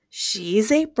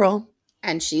She's April.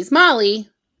 And she's Molly.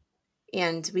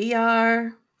 And we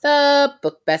are the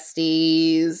Book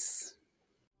Besties.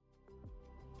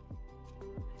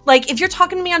 Like, if you're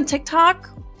talking to me on TikTok,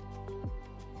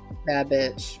 bad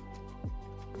bitch.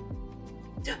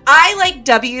 I like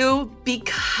W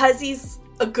because he's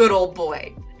a good old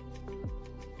boy.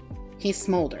 He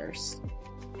smolders.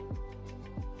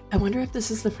 I wonder if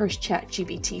this is the first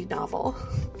ChatGPT novel.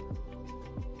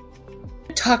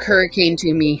 Talk hurricane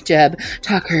to me, Jeb.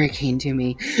 Talk hurricane to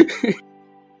me.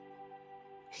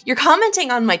 You're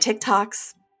commenting on my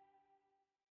TikToks.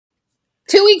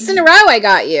 2 weeks in a row I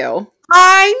got you.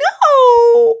 I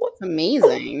know. It's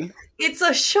amazing. It's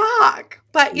a shock.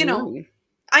 But, you know,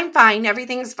 I'm fine.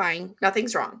 Everything's fine.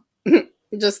 Nothing's wrong.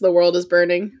 Just the world is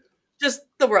burning. Just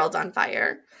the world's on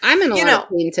fire. I'm in a lot of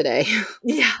pain today.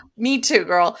 Yeah, me too,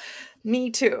 girl.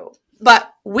 Me too.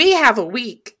 But we have a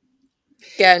week.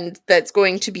 And that's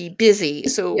going to be busy,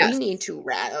 so we need to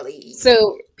rally.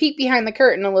 So, peek behind the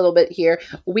curtain a little bit here.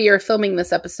 We are filming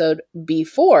this episode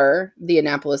before the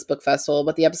Annapolis Book Festival,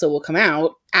 but the episode will come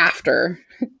out after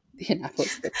the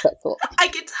Annapolis Book Festival. I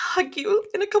get to hug you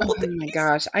in a couple days. Oh my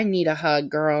gosh, I need a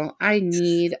hug, girl. I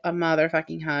need a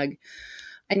motherfucking hug.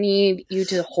 I need you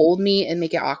to hold me and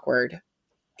make it awkward.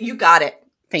 You got it.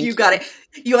 Thank you. Got it.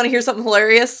 You want to hear something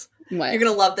hilarious? What? You're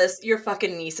going to love this. Your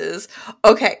fucking nieces.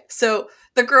 Okay, so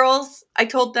the girls, I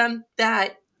told them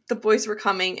that the boys were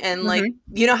coming and like,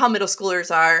 you know how middle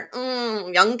schoolers are.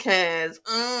 Young kids.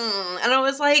 And I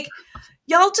was like,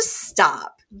 y'all just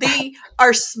stop. They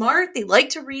are smart. They like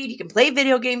to read. You can play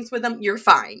video games with them. You're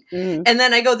fine. And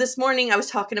then I go this morning, I was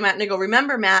talking to Matt and I go,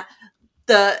 remember, Matt,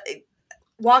 the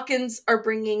walk-ins are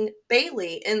bringing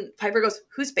Bailey. And Piper goes,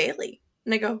 who's Bailey?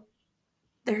 And I go,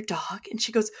 their dog. And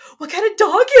she goes, what kind of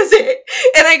dog is it?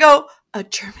 And I go, a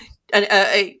German,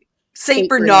 a Saint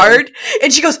Bernard.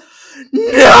 And she goes,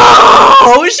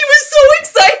 no! She was so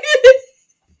excited.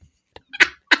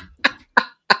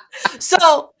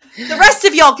 So the rest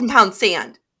of y'all can pound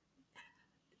sand.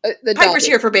 Piper's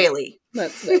here for Bailey.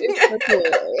 That's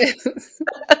hilarious.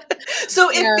 So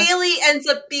if Bailey ends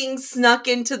up being snuck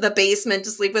into the basement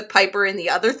to sleep with Piper and the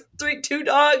other two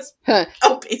dogs,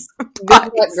 basement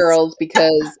good luck, girls,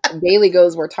 because Bailey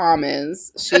goes where Tom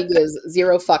is. She gives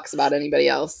zero fucks about anybody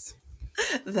else.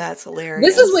 That's hilarious.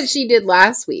 This is what she did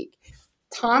last week.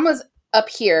 Tom was up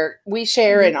here. We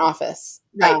share an office.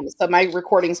 Right. So my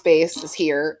recording space is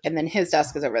here, and then his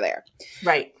desk is over there.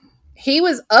 Right. He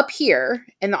was up here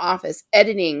in the office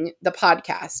editing the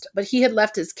podcast, but he had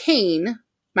left his cane.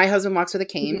 My husband walks with a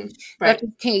cane. Left his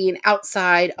cane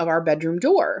outside of our bedroom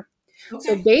door.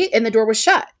 Okay. So and the door was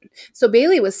shut. So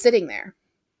Bailey was sitting there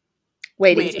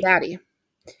waiting for Daddy.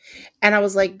 And I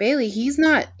was like, Bailey, he's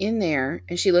not in there.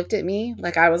 And she looked at me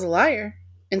like I was a liar.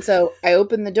 And so I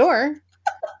opened the door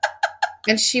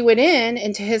and she went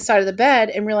into his side of the bed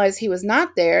and realized he was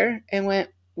not there and went,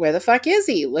 where the fuck is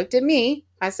he? Looked at me.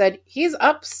 I said, he's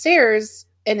upstairs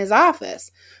in his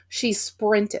office. She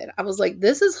sprinted. I was like,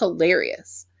 this is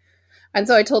hilarious. And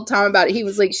so I told Tom about it. He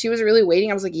was like, she was really waiting.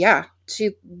 I was like, yeah,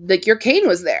 your cane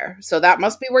was there. So that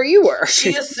must be where you were.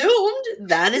 She assumed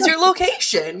that is your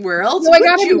location. Where else would you be?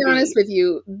 I gotta be honest with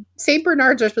you. St.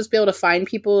 Bernards are supposed to be able to find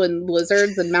people in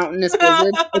blizzards and mountainous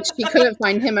blizzards, but she couldn't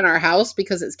find him in our house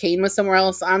because his cane was somewhere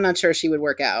else. I'm not sure she would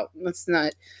work out. That's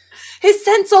not. His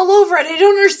scent's all over it. I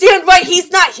don't understand why he's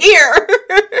not here.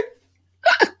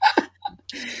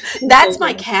 That's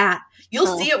my cat.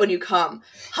 You'll see it when you come.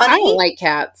 Honey, I don't like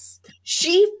cats.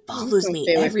 She follows me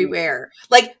everywhere.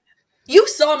 Like, you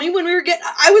saw me when we were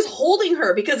I was holding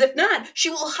her because if not, she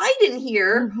will hide in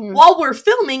here while we're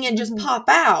filming and just pop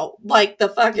out like the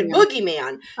fucking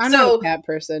boogeyman. I'm not a cat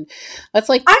person. That's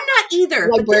like I'm not either.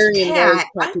 But this cat,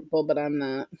 people, but I'm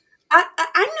not. I'm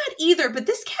not either. But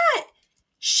this cat,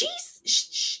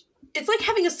 it's like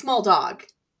having a small dog.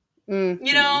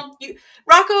 You know,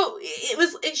 Rocco.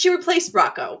 She replaced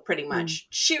Rocco pretty much.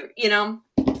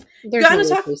 There's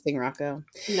no replacing Rocco.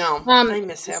 No, I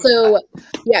miss him. So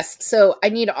yes, so I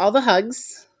need all the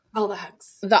hugs. All the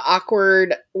hugs. The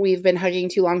awkward, we've been hugging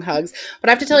too long hugs. But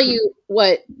I have to tell you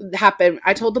what happened.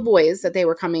 I told the boys that they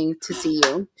were coming to see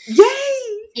you.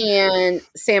 Yay! And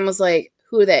Sam was like,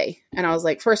 who are they? And I was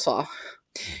like, first of all,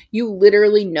 you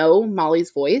literally know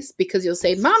Molly's voice because you'll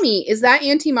say, Mommy, is that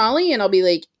Auntie Molly? And I'll be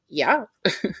like, yeah.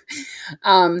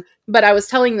 But I was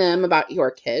telling them about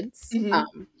your kids,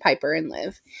 Piper and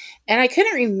Liv. And I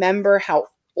couldn't remember how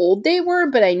old they were,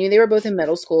 but I knew they were both in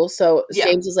middle school. So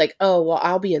James was like, oh, well,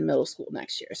 I'll be in middle school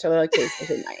next year. So they're like,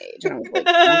 within my age. And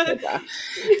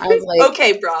I was like,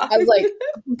 okay, brah. I was like, okay, brah.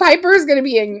 I was like, Piper's going to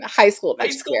be in high school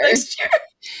next year.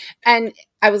 And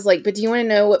I was like, but do you want to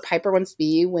know what Piper wants to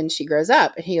be when she grows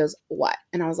up? And he goes, what?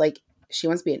 And I was like, she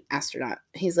wants to be an astronaut.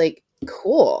 He's like,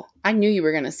 cool. I knew you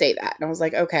were going to say that. And I was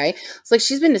like, okay. It's like,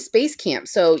 she's been to space camp.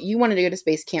 So you wanted to go to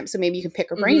space camp. So maybe you can pick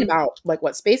her brain about like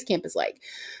what space camp is like.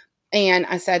 And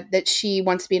I said that she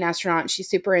wants to be an astronaut. And she's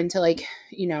super into like,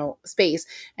 you know, space.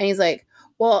 And he's like,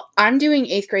 well, I'm doing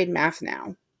 8th grade math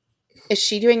now. Is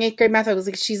she doing 8th grade math? I was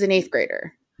like, she's an 8th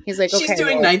grader. He's like, okay. She's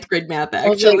doing 9th grade math,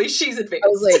 actually. Like, she's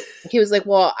advanced. He was like,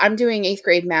 well, I'm doing 8th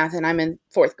grade math and I'm in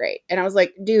 4th grade. And I was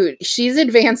like, dude, she's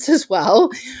advanced as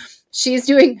well. She's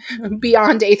doing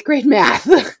beyond 8th grade math.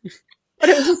 But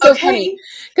it was just so funny.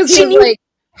 Because he was like,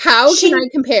 how can I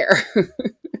compare?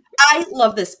 I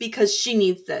love this because she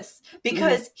needs this.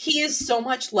 Because he is so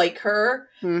much like her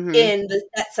in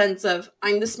that sense of,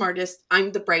 I'm the smartest,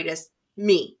 I'm the brightest,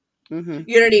 me. You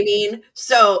know what I mean?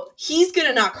 So he's going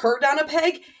to knock her down a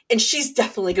peg, and she's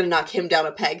definitely going to knock him down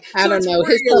a peg. I don't know.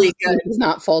 His really good. Does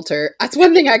not falter. That's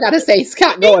one thing I got to say.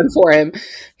 Scott going for him.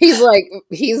 He's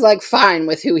like fine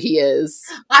with who he is.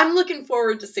 I'm looking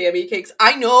forward to Sammy Cakes.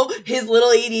 I know his little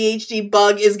ADHD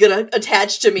bug is going to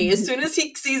attach to me. As soon as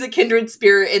he sees a kindred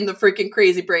spirit in the freaking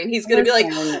crazy brain, he's going to be like,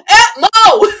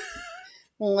 Mo!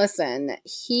 Listen,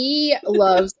 he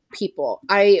loves people.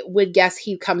 I would guess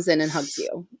he comes in and hugs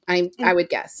you. I would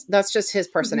guess. That's just his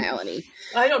personality.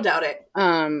 I don't doubt it.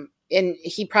 And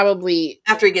he probably...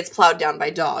 After he gets plowed down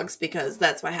by dogs, because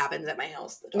that's what happens at my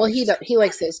house. Well, he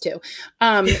likes those too.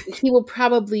 He will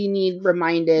probably need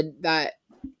reminded that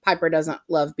Piper doesn't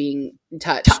love being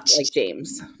touched. Like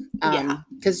James.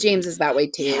 Because James is that way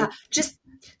too. Yeah,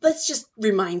 let's just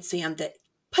remind Sam that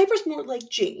Piper's more like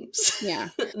James. Yeah.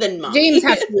 Than Mommy. James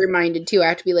has to be reminded too. I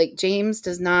have to be like, James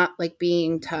does not like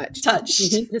being touched. You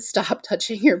need to stop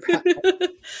touching your brother.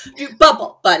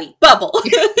 Bubble, buddy. Bubble.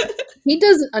 He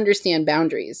doesn't understand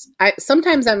boundaries.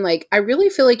 Sometimes I'm like, I really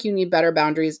feel like you need better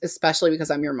boundaries, especially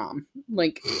because I'm your mom.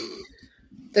 Like,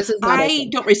 this is not I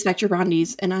don't respect your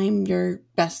boundaries, and I'm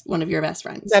one of your best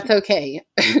friends. That's okay.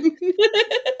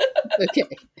 Okay.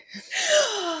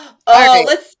 Right.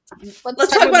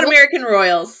 Let's talk about American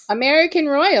Royals. American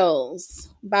Royals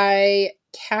by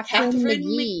Katharine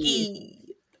McGee.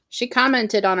 She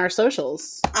commented on our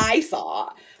socials. I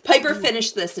saw. Piper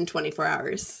finished this in 24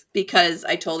 hours because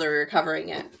I told her we were covering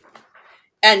it.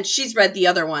 And she's read the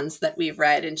other ones that we've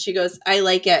read. And she goes, I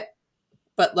like it,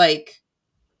 but like,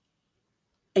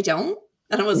 I don't.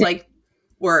 And I was like,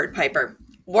 word, Piper.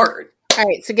 Word. All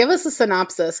right, so give us a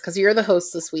synopsis because you're the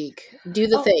host this week. Do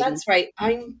the thing. That's right.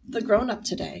 I'm the grown-up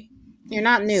today. You're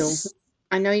not new.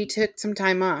 I know you took some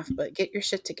time off, but get your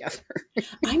shit together.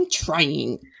 I'm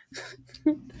trying.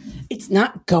 It's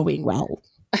not going well.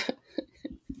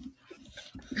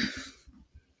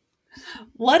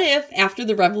 What if, after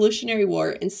the Revolutionary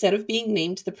War, instead of being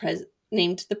named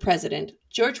the president,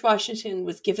 George Washington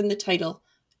was given the title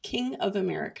King of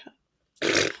America?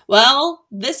 Well,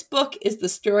 this book is the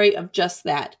story of just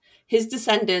that. His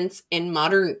descendants in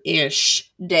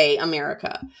modern-ish day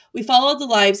America. We follow the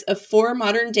lives of 4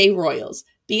 modern-day royals: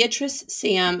 Beatrice,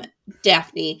 Sam,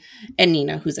 Daphne, and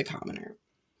Nina, who's a commoner.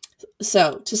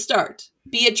 So, to start,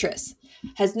 Beatrice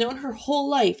has known her whole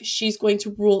life she's going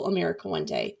to rule America one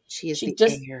day. She's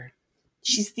the heir.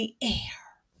 She's the heir.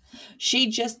 She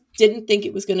just didn't think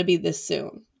it was going to be this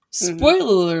soon.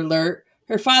 Spoiler alert.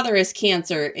 Her father has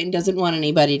cancer and doesn't want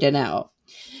anybody to know.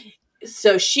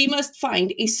 So she must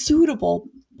find a suitable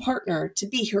partner to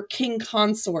be her king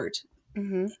consort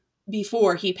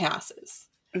before he passes.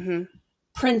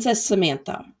 Princess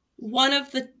Samantha, one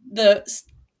of the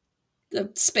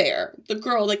spare, the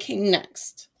girl that came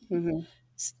next.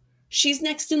 She's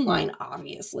next in line,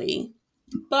 obviously.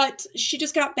 But she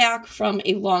just got back from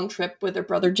a long trip with her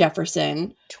brother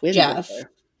Jefferson.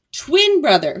 Twin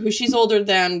brother, who she's older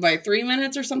than by 3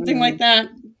 minutes or something like that.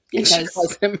 And she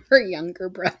calls him her younger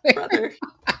brother.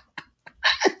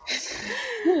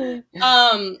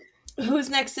 Who's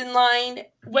next in line?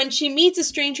 When she meets a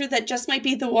stranger that just might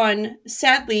be the one,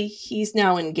 sadly, he's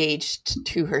now engaged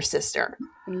to her sister.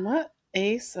 What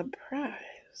a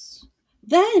surprise.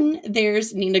 Then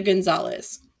there's Nina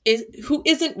Gonzalez, who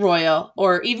isn't royal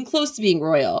or even close to being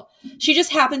royal. She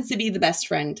just happens to be the best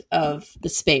friend of the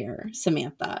spare,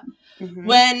 Samantha.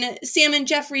 When Sam and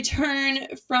Jeff return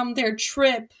from their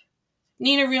trip,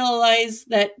 Nina realized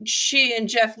that she and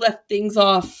Jeff left things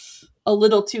off a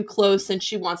little too close, and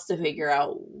she wants to figure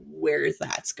out where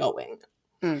that's going.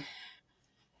 And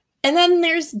then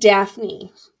there's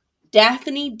Daphne.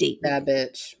 Daphne Dayton.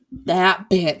 That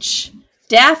bitch.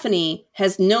 Daphne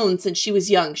has known since she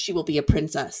was young she will be a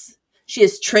princess. She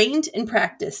has trained and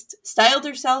practiced, styled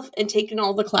herself, and taken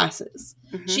all the classes.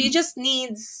 She just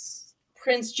needs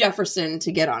Prince Jefferson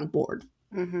to get on board.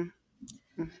 Mm-hmm.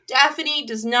 Daphne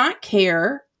does not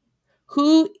care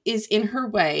who is in her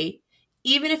way,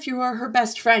 even if you are her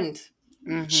best friend.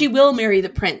 Mm-hmm. She will marry the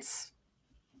prince.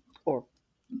 Or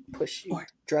push you, or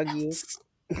drug you.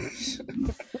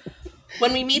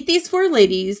 When we meet these four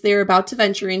ladies, they are about to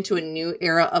venture into a new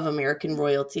era of American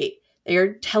royalty. They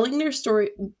are telling their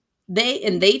story.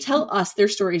 They tell us their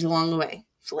stories along the way.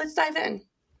 So let's dive in.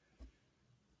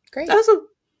 Great. That was a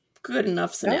good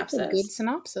enough synopsis. That was a good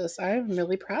synopsis. I'm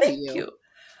really proud of you. Thank you.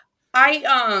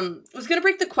 I was gonna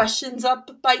break the questions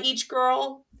up by each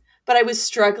girl, but I was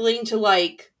struggling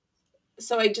to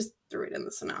so I just threw it in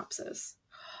the synopsis.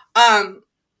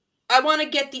 I want to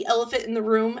get the elephant in the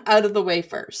room out of the way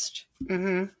first.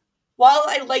 Mm-hmm. While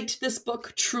I liked this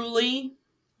book truly,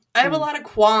 I have a lot of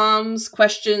qualms,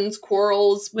 questions,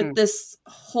 quarrels with this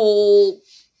whole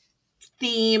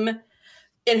theme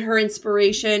in her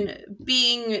inspiration.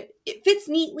 It fits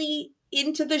neatly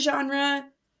into the genre.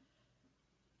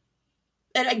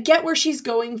 And I get where she's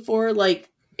going for,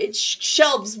 it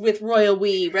shelves with Royal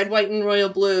We, Red, White, and Royal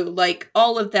Blue,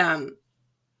 all of them.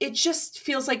 It just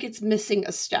feels like it's missing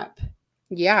a step.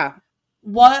 Yeah.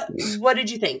 What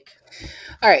did you think?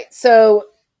 All right. So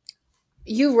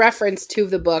you referenced two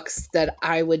of the books that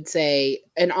I would say,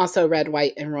 and also Red,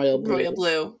 White, and Royal Blue. Royal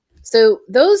Blue. So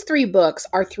those three books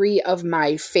are three of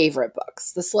my favorite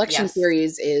books. The Selection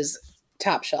series is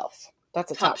top shelf.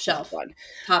 That's a top shelf one.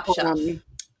 Top shelf.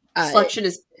 Selection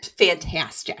is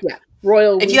fantastic. Yeah.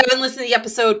 Royal If you haven't listened to the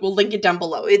episode, we'll link it down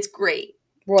below. It's great.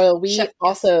 Royal We,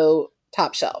 also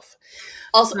top shelf.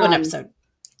 Also one episode.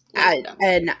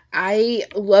 And I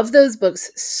love those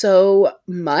books so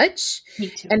much. Me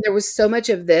too. And there was so much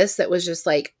of this that was just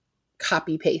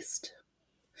copy paste.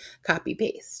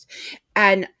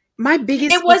 And my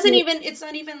biggest it's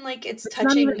not even it's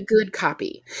touching. Not a good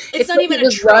copy. It's not even it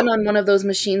was run on one of those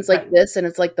machines this, and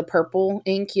it's the purple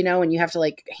ink, and you have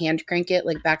to hand crank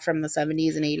it back from the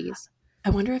 70s and 80s. I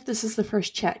wonder if this is the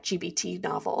first ChatGPT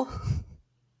novel.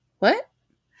 What?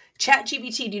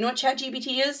 ChatGPT. Do you know what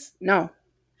ChatGPT is? No.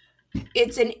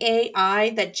 It's an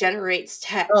AI that generates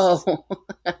text. Oh.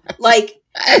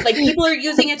 People are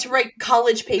using it to write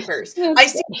college papers.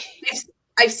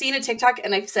 I've seen a TikTok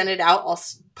and I've sent it out. I'll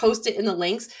post it in the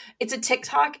links. It's a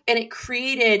TikTok and it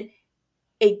created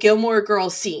a Gilmore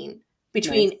Girls scene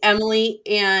between Emily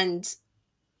and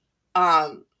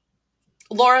Lorelai,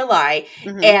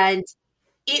 and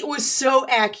it was so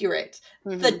accurate.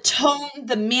 The tone,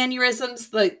 the mannerisms,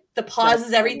 the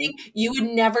pauses, everything. You would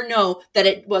never know that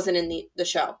it wasn't in the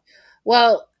show.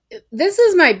 Well, this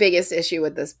is my biggest issue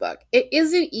with this book. It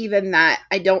isn't even that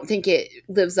I don't think it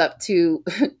lives up to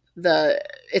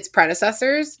its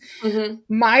predecessors. Mm-hmm.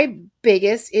 My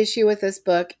biggest issue with this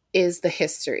book is the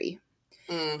history.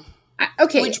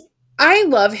 I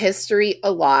love history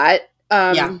a lot.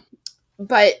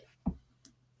 But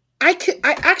I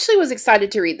actually was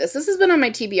excited to read this. This has been on my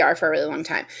TBR for a really long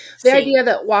time. The idea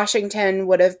that Washington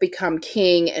would have become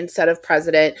king instead of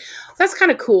president, that's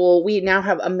kind of cool. We now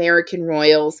have American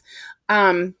royals.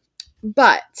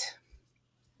 But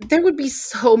there would be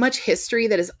so much history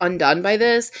that is undone by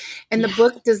this. And the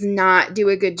book does not do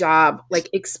a good job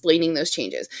explaining those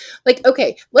changes.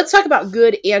 Okay, let's talk about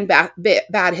good and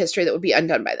bad history that would be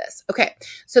undone by this. Okay,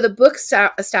 so the book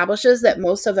establishes that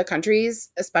most of the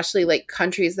countries, especially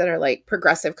countries that are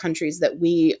progressive countries that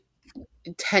we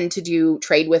tend to do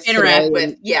trade with, interact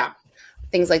with,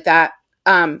 things like that,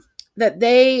 that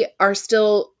they are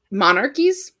still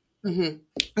monarchies. Mm-hmm.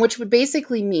 Which would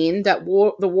basically mean that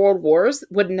the world wars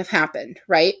wouldn't have happened,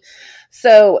 right?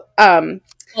 So,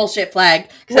 bullshit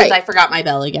flag, because I forgot my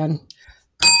bell again.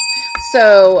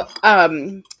 So,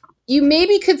 you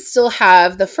maybe could still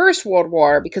have the First World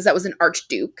War because that was an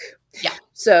archduke. Yeah.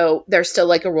 So there's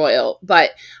still a royal,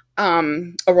 but a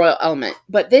royal element.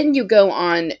 But then you go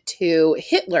on to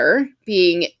Hitler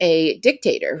being a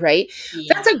dictator, right?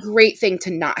 Yeah. That's a great thing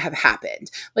to not have happened.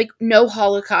 No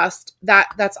Holocaust,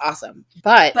 that's awesome.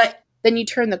 But then you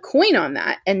turn the coin on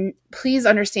that, and please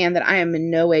understand that I am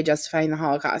in no way justifying the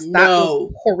Holocaust. That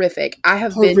was horrific. I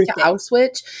have been to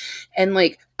Auschwitz, and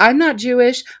I'm not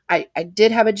Jewish. I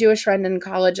did have a Jewish friend in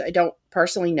college. I don't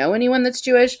personally know anyone that's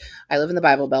Jewish. I live in the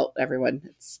Bible Belt, everyone.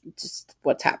 It's just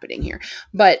what's happening here.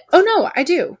 But, oh no, I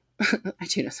do. I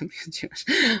do know somebody who's Jewish.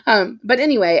 But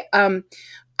anyway, I'm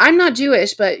not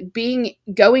Jewish, but going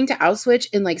to Auschwitz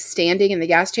and standing in the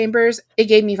gas chambers, it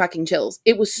gave me fucking chills.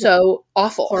 It was so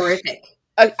awful. Horrific.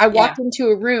 I walked into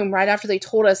a room right after they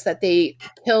told us that they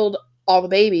killed all the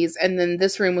babies, and then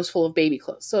this room was full of baby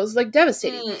clothes. So it was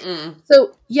devastating.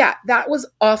 So yeah, that was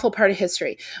awful part of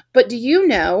history. But do you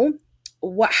know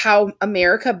how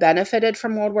America benefited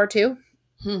from World War II?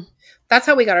 That's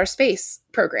how we got our space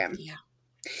program. Yeah.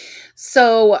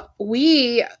 So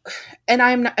and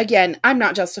I'm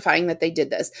not justifying that they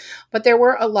did this, but there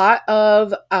were a lot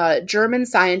of German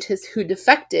scientists who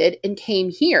defected and came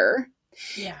here.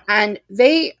 Yeah. And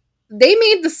they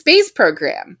made the space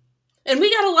program. And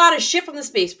we got a lot of shit from the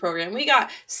space program. We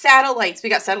got satellites. We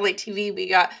got satellite TV. We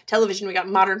got television. We got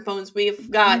modern phones.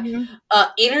 We've got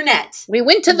internet. We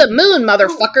went to the moon,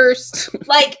 motherfuckers.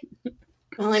 Like,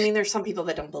 well, I mean, there's some people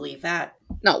that don't believe that.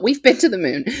 No, we've been to the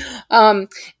moon.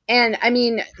 And I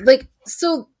mean, like,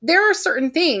 so there are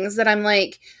certain things that I'm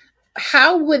like,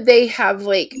 how would they have,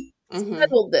 like,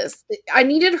 settled this? I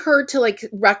needed her to, like,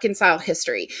 reconcile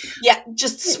history. Yeah,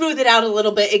 just smooth it out a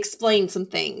little bit, explain some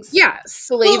things. Yeah,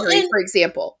 slavery, for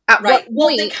example. At what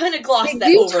point, they kind of glossed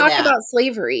that over. They talk about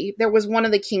slavery. There was one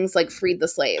of the kings, like, freed the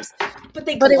slaves. But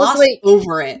they glossed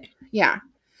over it. Yeah.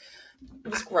 It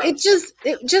was gross.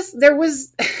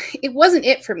 It wasn't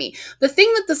it for me. The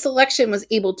thing that the selection was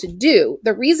able to do,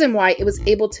 the reason why it was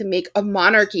able to make a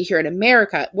monarchy here in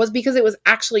America was because it was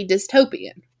actually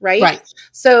dystopian, right? Right.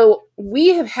 So we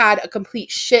have had a complete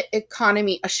shit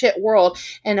economy, a shit world,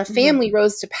 and a family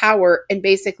rose to power and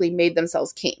basically made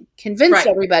themselves king. Convinced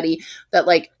everybody that,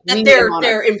 like, that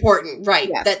they're important, right?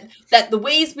 Yes. That the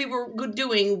ways we were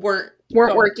doing weren't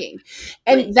working.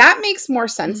 And that makes more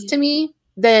sense to me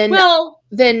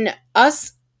than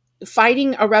us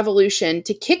fighting a revolution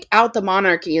to kick out the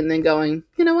monarchy and then going,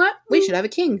 you know what? We should have a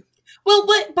king. Well,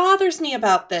 what bothers me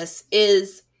about this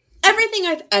is everything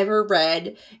I've ever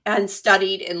read and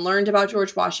studied and learned about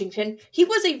George Washington, he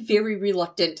was a very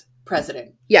reluctant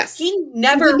president. Yes. He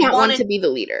never wanted to be the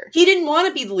leader. He didn't want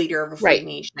to be the leader of a free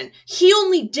nation. He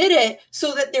only did it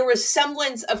so that there was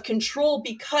semblance of control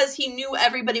because he knew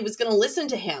everybody was going to listen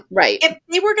to him. Right. If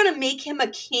they were going to make him a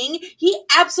king, he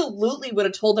absolutely would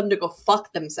have told them to go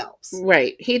fuck themselves.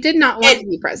 Right. He did not want to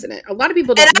be president. A lot of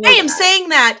people don't know I am saying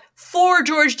that for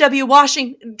George W.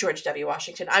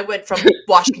 Washington. I went from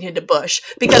Washington to Bush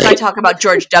because I talk about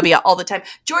George W. all the time.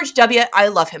 George W., I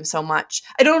love him so much.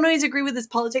 I don't always agree with his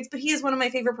politics, but he is one of my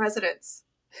favorite presidents.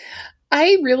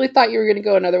 I really thought you were going to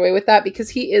go another way with that because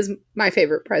he is my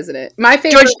favorite president.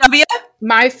 George W.?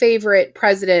 My favorite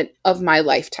president of my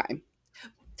lifetime.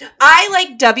 I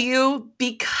like W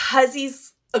because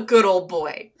he's a good old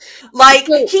boy. Like,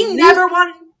 he never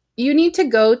wanted... You need to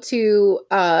go to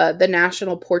the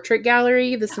National Portrait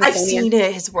Gallery. I've seen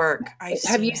his work.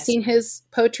 Have you seen his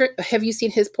portrait? Have you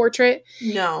seen his portrait?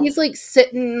 No. He's like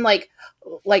sitting like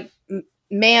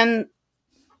man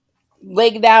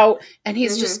legged out, and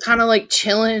he's just kind of like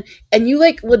chilling, and you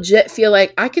like legit feel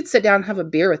like I could sit down and have a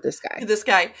beer with this guy. This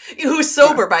guy who's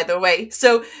sober, by the way.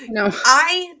 So no,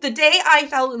 the day I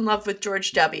fell in love with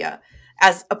George W.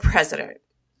 as a president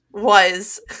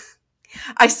was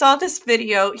I saw this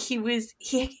video. He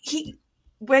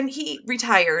when he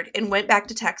retired and went back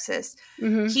to Texas,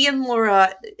 he and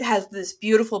Laura has this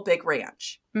beautiful big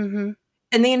ranch, and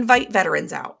they invite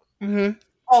veterans out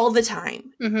all the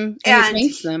time, and he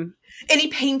paints them. And he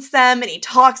paints them and he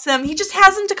talks them. He just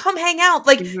has them to come hang out.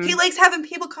 Like, he likes having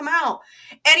people come out.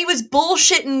 And he was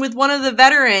bullshitting with one of the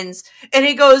veterans. And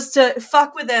he goes to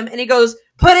fuck with him. And he goes,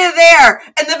 put it there.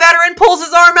 And the veteran pulls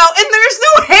his arm out. And there's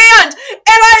no hand. And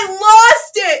I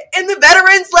lost it. And the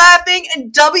veteran's laughing.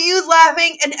 And W's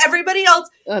laughing. And everybody else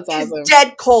is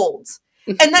dead cold.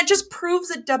 And that just proves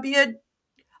that W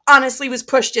honestly was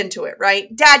pushed into it,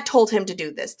 right? Dad told him to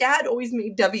do this. Dad always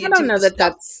made W do this. I don't know that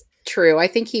that's true. I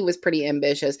think he was pretty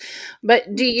ambitious.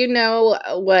 But do you know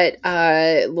what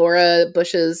Laura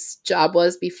Bush's job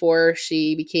was before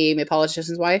she became a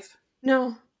politician's wife?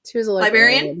 No. She was a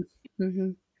librarian.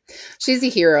 She's a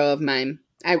hero of mine.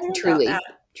 Truly.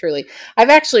 I've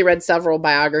actually read several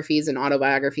biographies and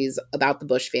autobiographies about the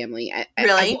Bush family.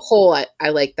 Really? As a whole, I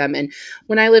like them. And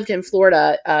when I lived in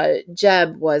Florida,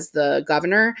 Jeb was the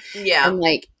governor. Yeah. And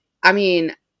like, I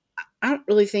mean, I don't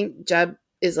really think Jeb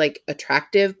is like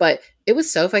attractive, but it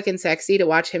was so fucking sexy to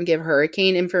watch him give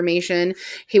hurricane information.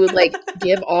 He would like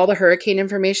give all the hurricane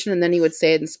information and then he would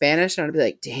say it in Spanish and I'd be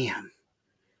like, damn.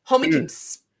 Homie can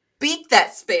speak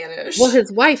that Spanish. Well,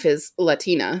 his wife is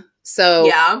Latina. So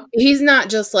yeah, he's not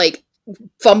just like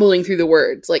fumbling through the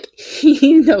words. Like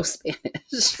he knows Spanish.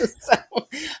 So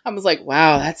I was like,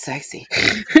 wow, that's sexy.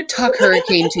 Talk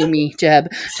hurricane to me, Jeb.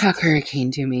 Talk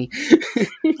hurricane to me.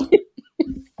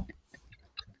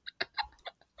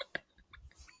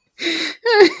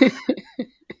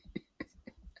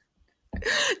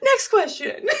 Next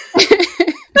question.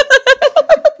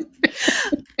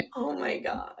 Oh my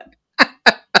God.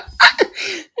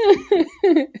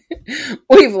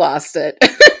 We've lost it.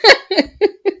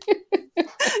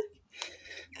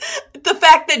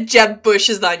 that Jeb Bush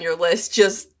is on your list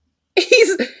just...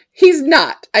 He's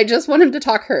not. I just want him to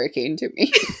talk hurricane to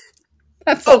me.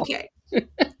 That's okay.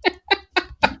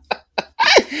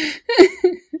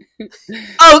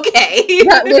 Okay.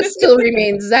 That list still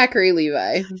remains Zachary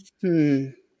Levi.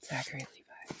 Zachary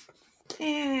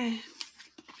Levi.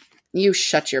 You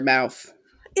shut your mouth.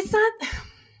 It's not...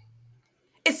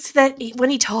 It's that when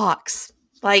he talks,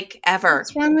 like, ever.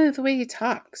 What's wrong with the way he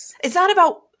talks? It's not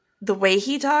about the way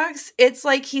he talks. It's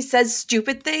like he says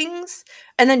stupid things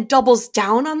and then doubles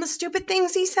down on the stupid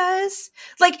things he says.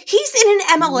 Like, he's in an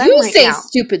MLM right now. You say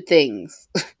stupid things.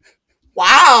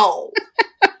 Wow.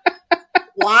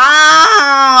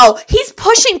 Wow. He's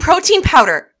pushing protein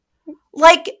powder.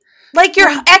 Like your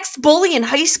ex-bully in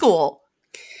high school.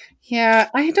 Yeah,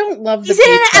 I don't love the He's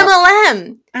in an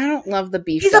MLM. I don't love the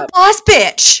beefed He's up. a boss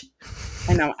bitch.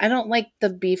 I know. I don't like the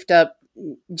beefed up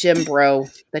gym bro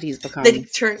that he's become.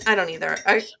 I don't either.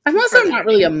 I'm also not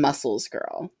really a muscles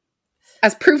girl.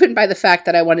 As proven by the fact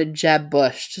that I wanted Jeb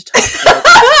Bush to talk about.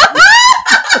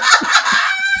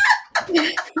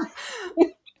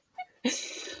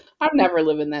 I'm never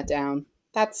living that down.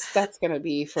 That's going to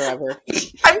be forever.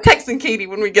 I'm texting Katie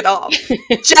when we get off.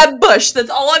 Jeb Bush. That's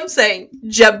all I'm saying.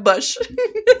 Jeb Bush.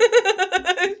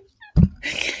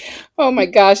 Oh my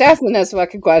gosh. Ask the next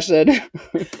fucking question.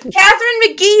 Katharine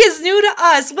McGee is new to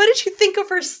us. What did you think of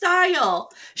her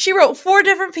style? She wrote 4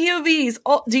 different POVs.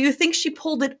 Do you think she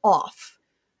pulled it off?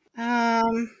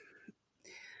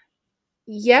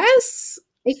 Yes.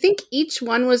 I think each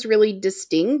one was really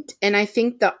distinct. And I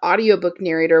think the audiobook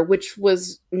narrator, which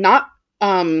was not...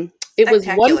 it was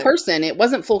one person. It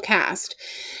wasn't full cast.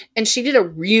 And she did a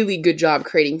really good job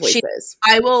creating voices.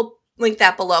 I will link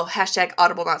that below. #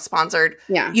 Audible not sponsored.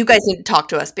 Yeah. You guys need to talk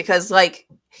to us because, like,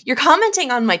 you're commenting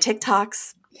on my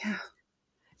TikToks. Yeah.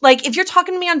 Like, if you're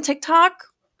talking to me on TikTok.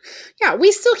 Yeah,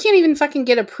 we still can't even fucking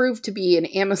get approved to be an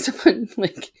Amazon,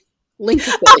 link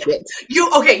affiliate. You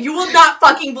will not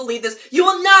fucking believe this. You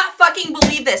will not fucking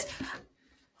believe this.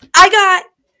 I got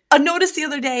a notice the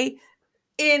other day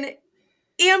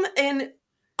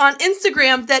on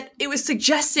Instagram that it was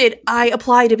suggested I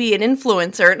apply to be an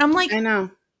influencer. And I'm like, I know.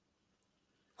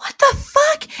 What the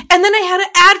fuck? And then I had an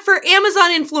ad for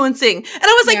Amazon influencing. And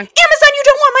I was like, Amazon, you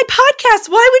don't want my podcast.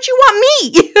 Why would you want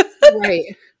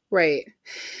me? Right.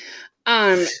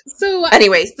 So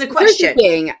anyways, the question.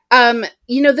 Here's the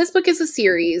thing. This book is a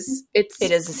series. It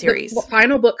is a series. The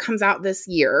final book comes out this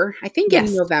year. I think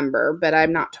in November, but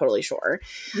I'm not totally sure.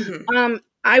 Mm-hmm.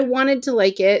 I wanted to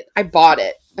like it. I bought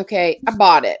it. Okay. I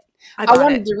bought it. I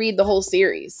wanted to read the whole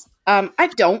series.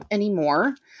 I don't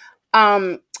anymore.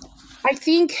 I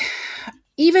think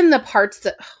even the parts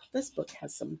that this book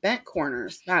has some bent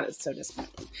corners. That is so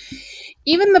disappointing.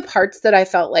 Even the parts that I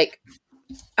felt like,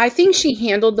 I think she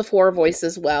handled the 4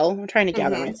 voices well. I'm trying to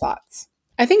gather my thoughts.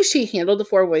 I think she handled the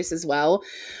 4 voices well,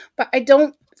 but I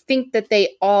don't think that they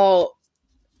all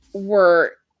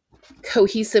were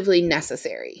cohesively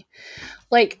necessary.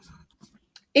 Like,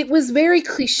 it was very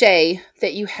cliche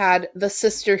that you had the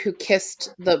sister who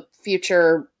kissed the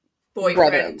future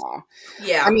brother-in-law.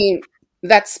 Yeah. I mean,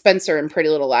 that's Spencer in Pretty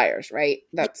Little Liars, right?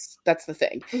 That's the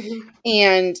thing. Mm-hmm.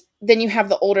 And then you have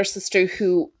the older sister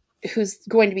who's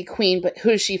going to be queen, but who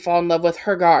does she fall in love with?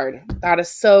 Her guard. That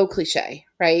is so cliche,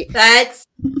 right? That's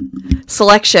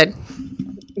selection.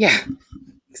 Yeah.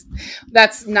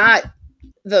 That's not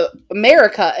the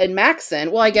America and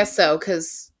Maxon. Well, I guess so,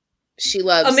 because she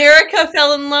loves... America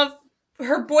fell in love.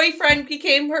 Her boyfriend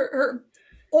became her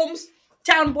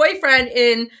hometown boyfriend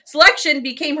in Selection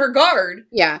became her guard.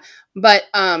 Yeah. But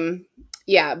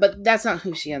that's not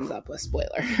who she ends up with.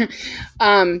 Spoiler.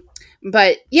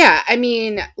 But yeah, I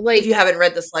mean, like... If you haven't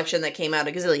read the Selection that came out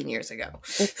a gazillion years ago.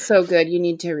 It's so good. You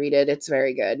need to read it. It's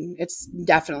very good. It's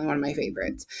definitely one of my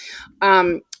favorites.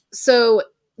 So,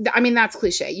 I mean, that's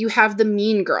cliche. You have the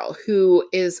mean girl who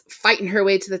is fighting her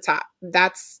way to the top.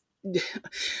 That's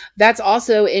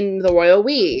also in the Royal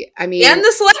We. I mean... And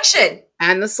the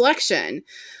Selection.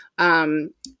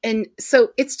 And so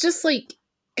it's just like...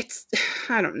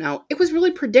 I don't know. It was really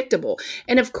predictable.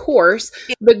 And of course,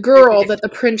 the girl that the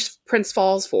prince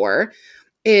falls for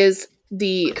is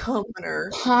the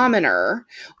commoner,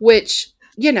 which,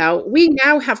 we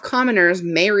now have commoners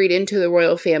married into the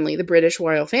royal family, the British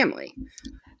royal family.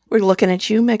 We're looking at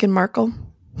you, Meghan Markle.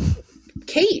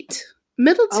 Kate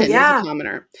Middleton is a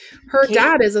commoner. Her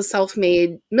dad is a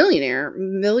self-made millionaire,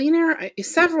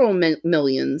 several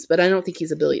millions, but I don't think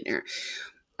he's a billionaire.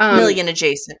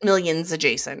 Millions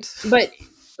adjacent. But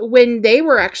when they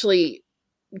were actually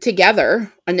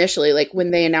together initially, like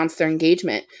when they announced their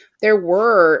engagement, there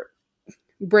were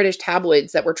British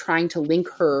tabloids that were trying to link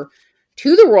her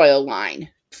to the royal line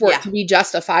for it to be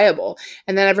justifiable.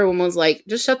 And then everyone was like,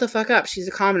 just shut the fuck up. She's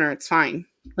a commoner. It's fine.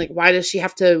 Like, why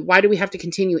do we have to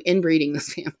continue inbreeding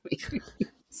this family?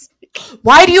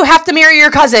 Why do you have to marry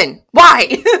your cousin?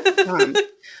 Why?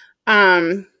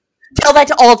 Tell that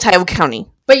to all of Tioga County.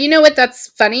 But you know what that's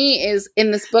funny is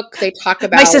in this book they talk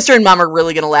about... My sister and mom are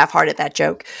really going to laugh hard at that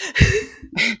joke.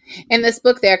 In this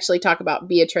book they actually talk about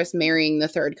Beatrice marrying the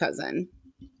third cousin.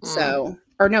 So...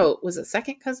 Or no, was it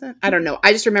second cousin? I don't know.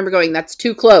 I just remember going, that's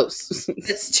too close.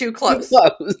 It's too close. Too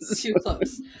close. Too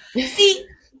close. See,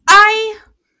 I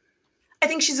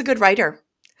think she's a good writer.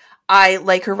 I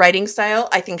like her writing style.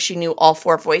 I think she knew all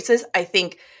 4 voices.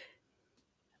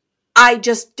 I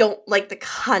just don't like the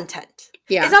content.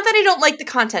 Yeah. It's not that I don't like the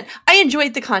content. I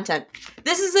enjoyed the content.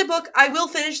 This is a book, I will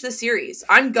finish the series.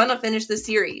 I'm gonna finish the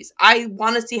series. I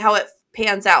want to see how it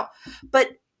pans out. But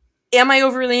am I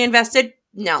overly invested?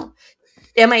 No.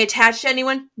 Am I attached to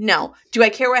anyone? No. Do I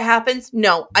care what happens?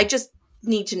 No. I just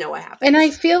need to know what happens. And I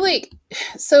feel like,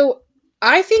 so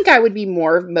I think I would be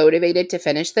more motivated to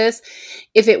finish this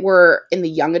if it were in the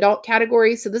young adult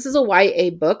category. So this is a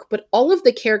YA book, but all of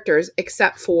the characters,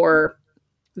 except for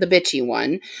the bitchy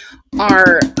one,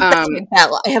 are... I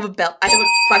have a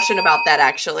question about that,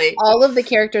 actually. All of the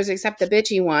characters, except the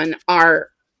bitchy one, are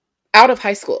out of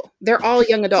high school. They're all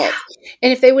young adults. Yeah.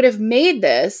 And if they would have made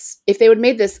this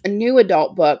a new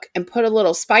adult book and put a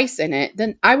little spice in it,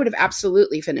 then I would have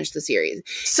absolutely finished the series.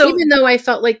 So even though I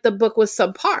felt like the book was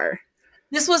subpar.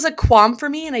 This was a qualm for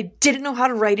me and I didn't know how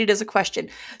to write it as a question.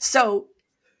 So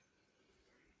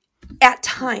at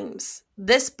times,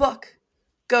 this book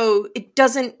it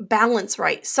doesn't balance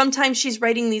right. Sometimes she's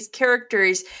writing these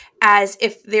characters as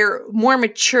if they're more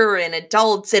mature and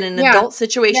adults and in adult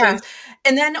situations. Yeah.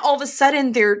 And then all of a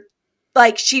sudden they're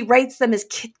like, she writes them as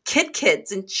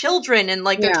kids and children. And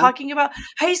like, they're talking about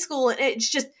high school. And it's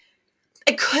just,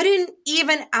 I couldn't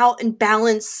even out and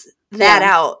balance that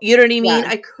out. You know what I mean? Yeah.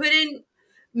 I couldn't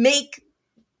make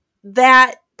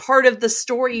that part of the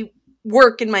story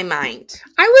work in my mind.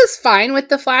 I was fine with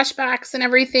the flashbacks and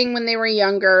everything when they were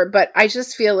younger, but I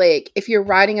just feel like if you're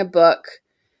writing a book,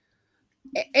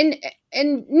 and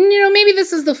you know, maybe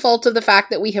this is the fault of the fact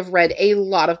that we have read a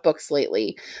lot of books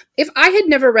lately. If I had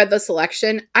never read The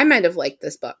Selection, I might have liked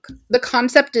this book. The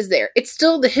concept is there. It's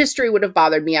still, the history would have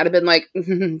bothered me. I'd have been like,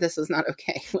 this is not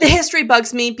okay. The history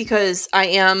bugs me because I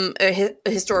am a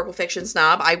historical fiction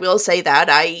snob. I will say that.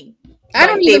 I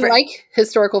don't even like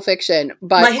historical fiction,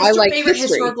 but I like favorite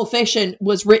historical fiction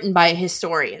was written by a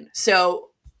historian.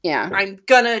 So yeah, I'm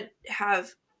gonna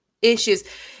have issues.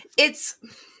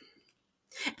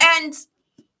 And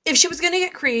if she was gonna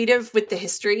get creative with the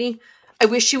history, I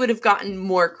wish she would have gotten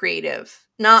more creative,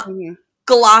 not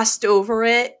glossed over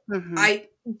it. Mm-hmm. I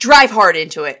drive hard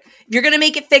into it. If you're gonna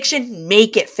make it fiction,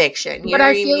 make it fiction. You know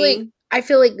what I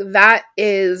feel like that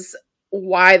is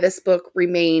why this book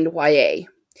remained YA.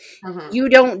 Mm-hmm. You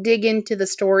don't dig into the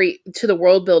story, to the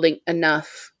world building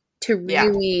enough to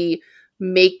really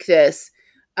make this.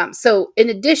 So in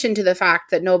addition to the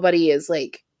fact that nobody is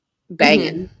like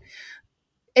banging,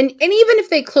 and even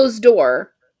if they close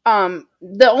door,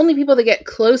 the only people that get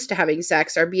close to having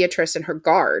sex are Beatrice and her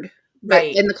guard.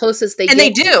 Right. And the closest they get.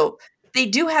 They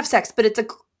do have sex, but it's a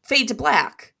fade to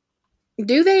black.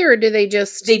 Do they, or do they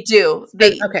just? They do.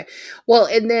 Okay. Well,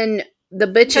 and then the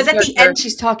bitch, because at the end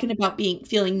she's talking about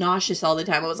feeling nauseous all the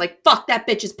time. I was like, fuck, that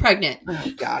bitch is pregnant.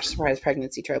 Oh gosh, surprise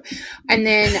pregnancy trope. And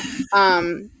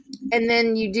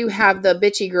then you do have the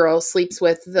bitchy girl sleeps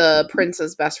with the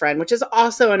prince's best friend, which is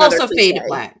also another fade to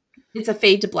black. It's a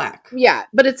fade to black. Yeah,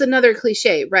 but it's another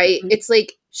cliche, right? Mm-hmm. It's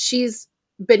like she's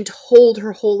been told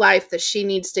her whole life that she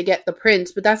needs to get the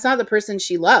prince, but that's not the person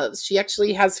she loves. She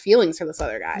actually has feelings for this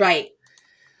other guy. Right.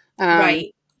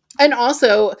 Right. And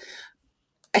also,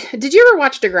 did you ever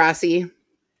watch Degrassi?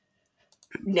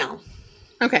 No.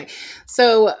 Okay.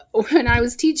 So when I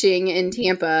was teaching in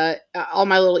Tampa, all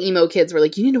my little emo kids were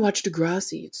like, you need to watch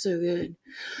Degrassi. It's so good.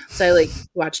 So I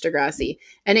watched Degrassi,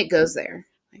 and it goes there.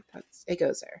 It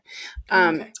goes there.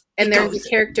 And there's a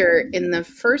character in the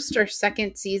first or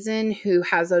second season who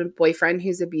has a boyfriend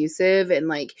who's abusive, and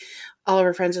like all of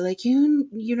her friends are like, you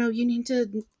need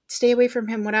to stay away from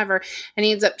him, whatever. And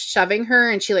he ends up shoving her,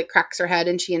 and she like cracks her head,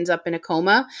 and she ends up in a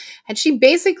coma, and she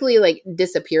basically like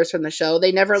disappears from the show.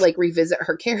 They never like revisit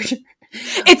her character.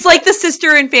 It's like the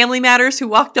sister in Family Matters who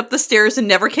walked up the stairs and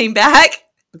never came back.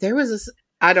 There was this.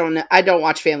 I don't know. I don't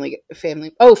watch Family.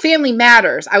 Oh, Family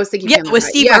Matters. I was thinking. Yeah, with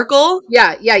Steve Urkel.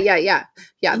 Yeah.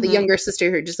 Mm-hmm. The younger sister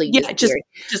who just like just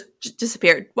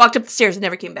disappeared. Walked up the stairs and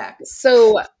never came back.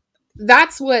 So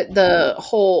that's what the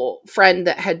whole friend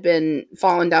that had been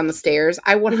falling down the stairs,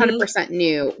 I 100%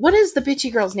 knew. What is the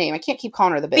bitchy girl's name? I can't keep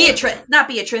calling her the bitch. Beatrice, not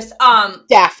Beatrice.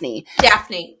 Daphne.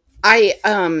 Daphne. I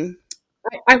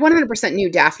 100% knew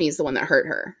Daphne's the one that hurt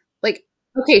her. Like,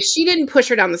 okay, she didn't push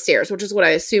her down the stairs, which is what I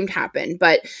assumed happened,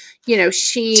 but you know,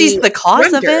 she's the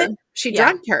cause of it. She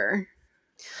drugged her.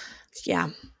 Yeah.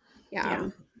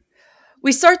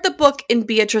 We start the book in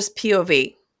Beatrice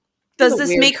POV. Does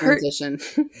this make transition.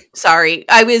 Sorry,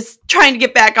 I was trying to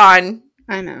get back on.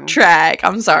 I know. Track.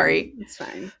 I'm sorry. It's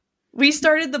fine. We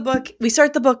start the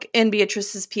book in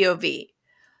Beatrice's POV.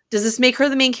 Does this make her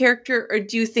the main character, or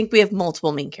do you think we have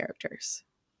multiple main characters?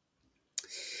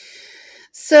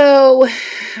 So,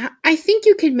 I think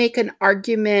you could make an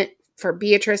argument for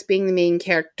Beatrice being the main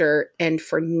character and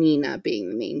for Nina being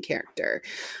the main character.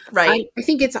 Right. I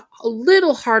think it's a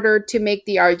little harder to make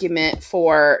the argument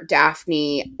for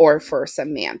Daphne or for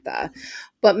Samantha.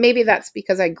 But maybe that's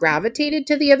because I gravitated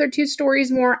to the other two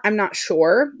stories more. I'm not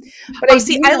sure. But I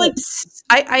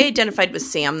identified with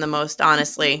Sam the most,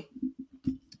 honestly.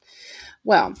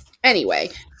 Well,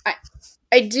 anyway,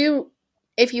 I do.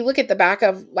 If you look at the back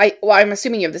of, I'm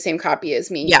assuming you have the same copy as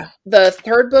me. Yeah. The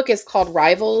third book is called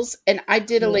Rivals, and I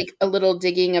did a little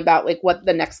digging about like what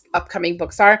the next upcoming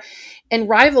books are. And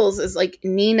Rivals is like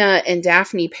Nina and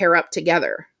Daphne pair up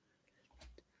together.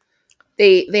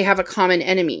 They have a common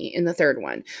enemy in the third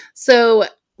one. So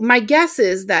my guess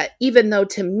is that even though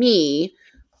to me,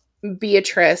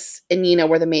 Beatrice and Nina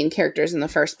were the main characters in the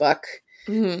first book,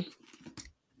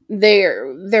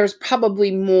 there's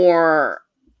probably more.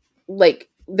 Like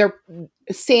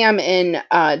Sam and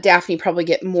Daphne probably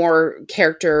get more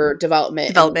character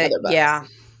development. Yeah.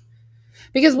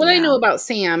 Because what I know about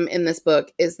Sam in this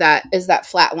book is that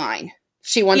flat line.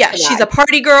 She wants the guy. She's a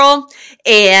party girl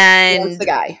and she wants the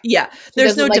guy. Yeah.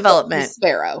 There's no development.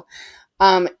 Sparrow.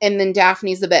 And then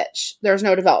Daphne's the bitch. There's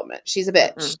no development. She's a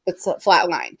bitch. It's a flat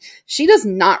line. She does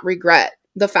not regret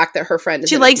the fact that her friend is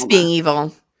She likes being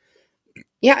evil.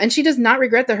 Yeah, and she does not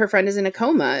regret that her friend is in a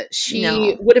coma.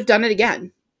 She would have done it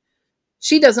again.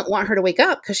 She doesn't want her to wake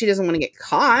up because she doesn't want to get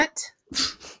caught.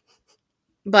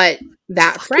 But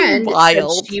that friend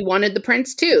said she wanted the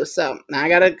prince too, so I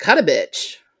gotta cut a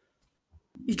bitch.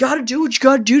 You gotta do what you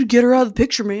gotta do to get her out of the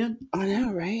picture, man. I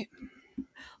know, right?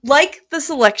 Like the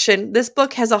selection, this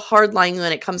book has a hard line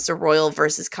when it comes to royal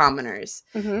versus commoners.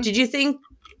 Did you think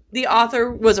the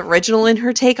author was original in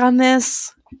her take on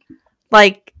this?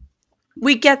 Like,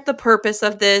 we get the purpose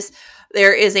of this.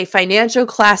 There is a financial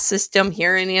class system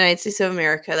here in the United States of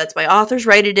America. That's why authors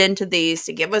write it into these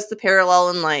to give us the parallel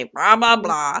in life, blah, blah,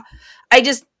 blah. I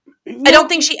don't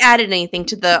think she added anything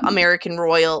to the American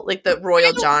royal, like the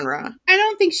royal genre. I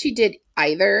don't think she did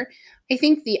either. I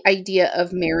think the idea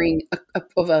of marrying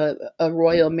a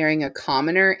royal marrying a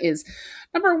commoner is,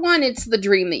 number one, it's the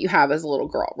dream that you have as a little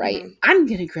girl, right? I'm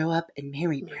going to grow up and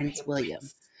marry Prince William.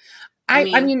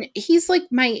 I mean, he's like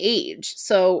my age,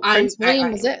 so Prince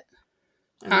William was it.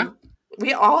 Huh?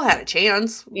 We all had a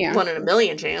chance. Yeah. 1 in a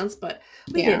million chance, but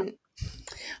we didn't.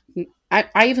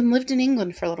 I even lived in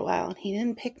England for a little while, and he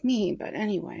didn't pick me, but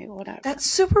anyway, whatever. That's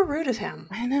super rude of him.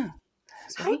 I know.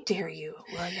 How dare you,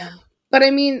 William? But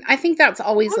I mean, I think that's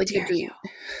always the dream.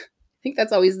 I think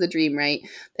that's always the dream, right?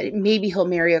 That maybe he'll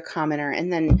marry a commoner,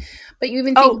 and then, but you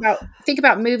even think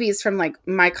about movies from like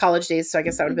my college days. So I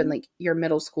guess that would have been like your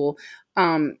middle school,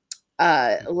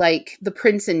 like The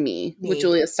Prince and Me with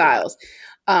Julia Stiles.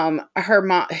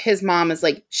 His mom is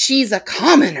like, she's a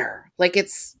commoner. Like,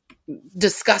 it's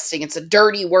disgusting. It's a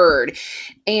dirty word,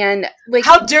 and like,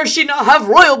 how dare she not have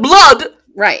royal blood?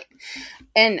 Right,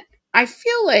 and I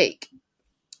feel like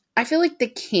the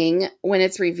king, when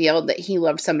it's revealed that he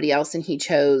loved somebody else and he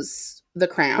chose the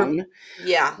crown.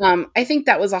 Yeah. I think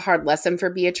that was a hard lesson for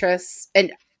Beatrice.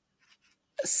 And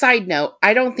side note,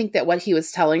 I don't think that what he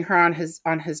was telling her on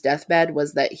his deathbed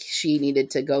was that she needed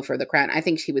to go for the crown. I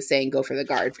think he was saying go for the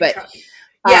guard. But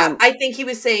I think he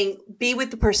was saying be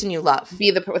with the person you love.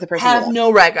 Be with the person have you love.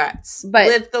 no regrets. But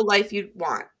live the life you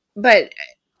want. But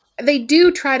they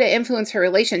do try to influence her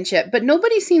relationship, but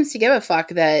nobody seems to give a fuck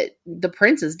that the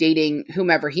prince is dating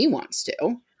whomever he wants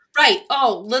to. Right.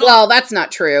 Well, that's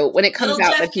not true. When it comes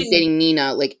out that he's dating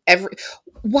Nina,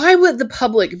 why would the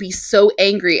public be so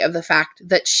angry of the fact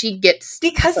that she gets...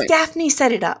 Because Daphne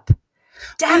set it up.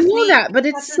 I know that, but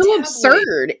it's so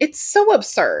absurd. It's so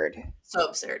absurd. So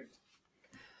absurd.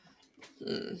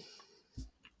 I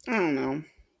don't know.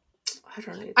 I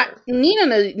don't either.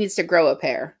 Nina needs to grow a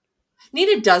pair.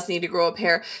 Nina does need to grow up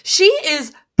hair. She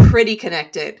is pretty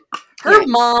connected. Her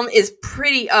mom is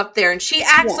pretty up there, and she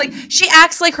acts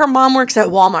like her mom works at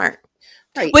Walmart.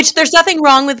 Right. Which there's nothing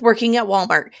wrong with working at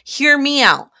Walmart. Hear me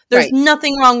out. There's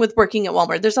nothing wrong with working at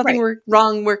Walmart. There's nothing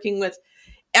wrong working with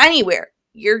anywhere.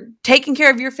 You're taking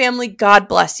care of your family. God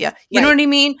bless you. You know what I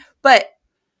mean? But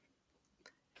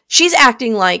she's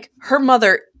acting like her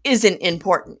mother isn't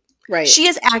important. Right. She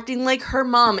is acting like her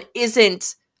mom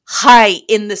isn't high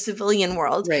in the civilian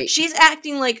world. Right. She's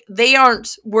acting like they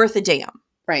aren't worth a damn.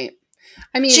 Right.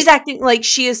 I mean, she's acting like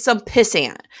she is some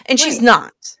pissant, and she's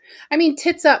not. I mean,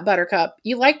 tits up, Buttercup.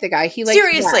 You like the guy. He likes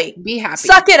seriously. Be happy.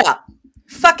 Suck it up.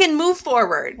 Fucking move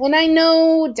forward. And I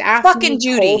know Daphne fucking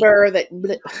Judy. told her that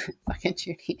fucking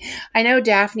Judy. I know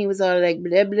Daphne was all like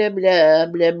blah blah blah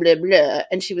blah blah blah,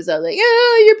 and she was all like,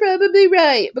 "Oh, you're probably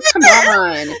right." But come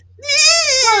on,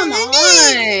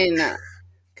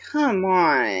 come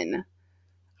on.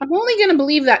 I'm only gonna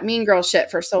believe that mean girl shit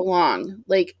for so long.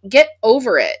 Like, get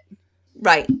over it.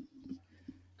 Right.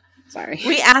 Sorry.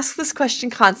 We ask this question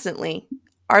constantly.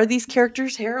 Are these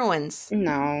characters heroines?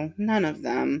 No, none of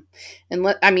them.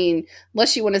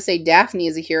 Unless you want to say Daphne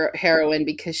is a heroine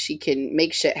because she can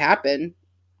make shit happen.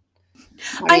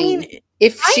 I mean,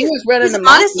 if she was running the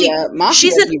mafia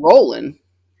would be rolling.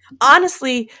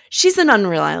 Honestly, she's an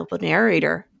unreliable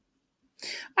narrator.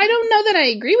 I don't know that I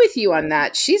agree with you on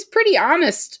that. She's pretty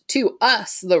honest to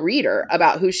us, the reader,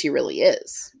 about who she really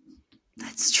is.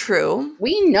 That's true.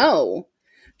 We know.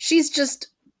 She's just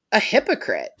a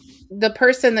hypocrite. The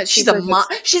person that she's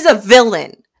a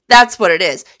villain. That's what it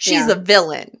is. She's a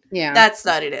villain. Yeah. That's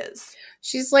what it is.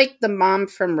 She's like the mom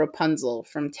from Rapunzel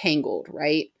from Tangled,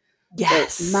 right?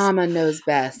 Yes. But Mama knows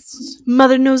best.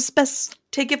 Mother knows best.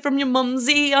 Take it from your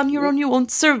mumsy. On your own, you won't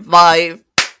survive.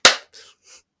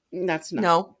 That's not.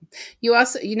 No. You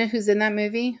know who's in that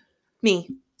movie? Me.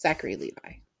 Zachary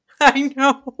Levi. I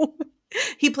know.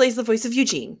 He plays the voice of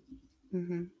Eugene.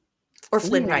 Mm-hmm. Or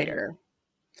Flynn Rider.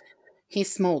 He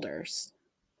smolders.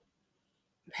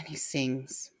 And he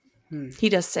sings. He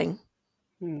does sing.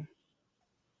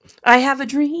 I have a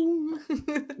dream.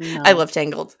 No. I love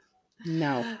Tangled.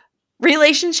 No.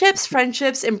 Relationships,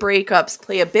 friendships, and breakups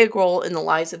play a big role in the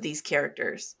lives of these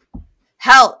characters.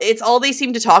 Hell, it's all they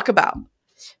seem to talk about.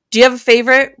 Do you have a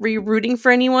favorite? Were you rooting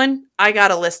for anyone? I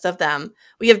got a list of them.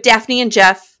 We have Daphne and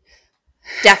Jeff,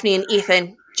 Daphne and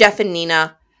Ethan, Jeff and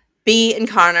Nina, B and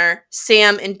Connor,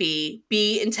 Sam and B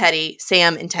and Teddy,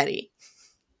 Sam and Teddy.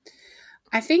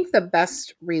 I think the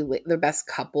best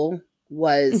couple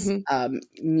was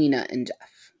Nina and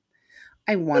Jeff.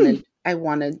 I wanted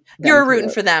them. You're rooting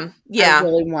for them. Yeah. I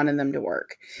really wanted them to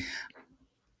work.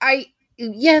 I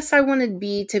wanted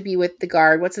B to be with the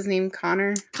guard. What's his name?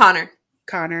 Connor.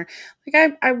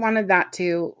 Like I wanted that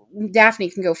too. Daphne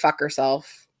can go fuck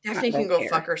herself. Daphne can go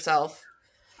fuck herself.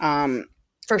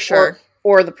 For sure.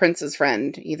 Or the prince's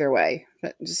friend, either way.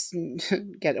 But just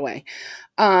get away.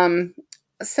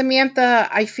 Samantha,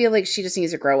 I feel like she just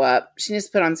needs to grow up. She needs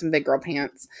to put on some big girl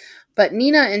pants. But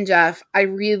Nina and Jeff,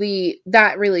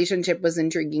 that relationship was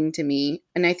intriguing to me.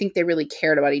 And I think they really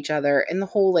cared about each other. And the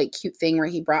whole like cute thing where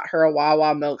he brought her a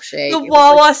Wawa milkshake. The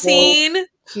Wawa scene.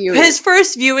 Cute. His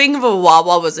first viewing of a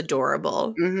Wawa was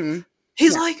adorable. Mm-hmm.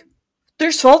 He's like,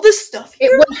 there's all this stuff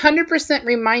here. It 100%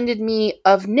 reminded me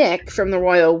of Nick from the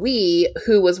Royal We,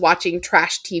 who was watching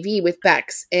trash TV with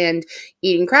Bex and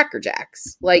eating Cracker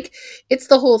Jacks. Like, it's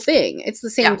the whole thing. It's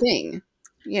the same thing.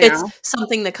 It's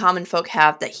something the common folk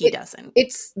have that he doesn't.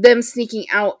 It's them sneaking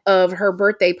out of her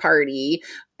birthday party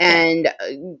and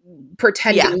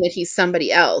pretending that he's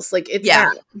somebody else. Like, it's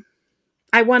that.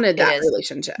 I wanted that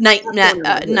relationship. Nick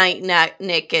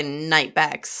and Night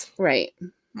Bex. Right.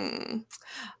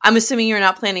 I'm assuming you're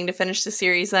not planning to finish the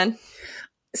series then?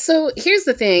 So here's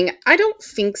the thing. I don't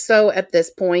think so at this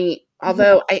point,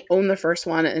 although I own the first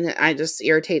one and it just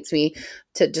irritates me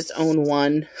to just own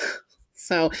one.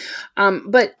 So,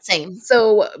 but same.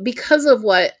 So because of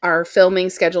what our filming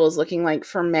schedule is looking like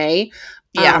for May,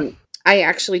 I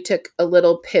actually took a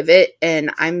little pivot and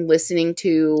I'm listening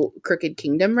to Crooked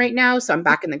Kingdom right now. So I'm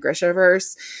back in the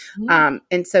Grishaverse.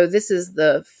 And so this is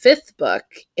the 5th book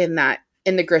in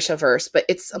the Grishaverse, but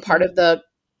it's a part of the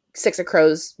Six of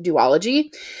Crows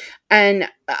duology. And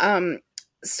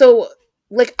so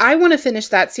like I want to finish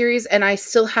that series and I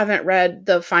still haven't read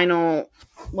the final,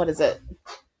 what is it?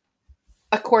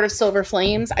 A Court of Silver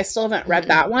Flames. I still haven't read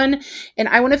that one. And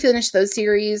I want to finish those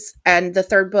series and the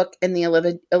 3rd book in the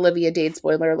Olivia Dade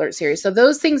spoiler alert series. So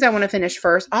those things I want to finish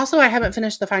first. Also, I haven't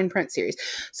finished the Fine Print series.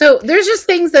 So there's just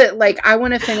things that like I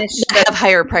want to finish that have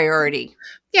higher priority.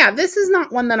 Yeah, this is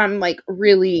not one that I'm like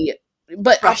really,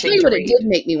 but I'll tell you what it did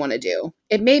make me want to do.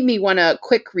 It made me want to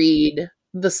quick read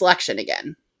The Selection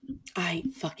again. I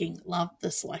fucking love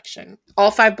the selection.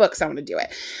 All 5 books, I want to do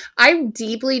it. I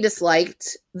deeply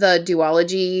disliked the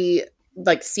duology,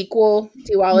 like sequel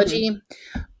duology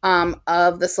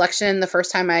of the selection the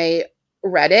first time I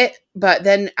read it. But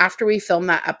then after we filmed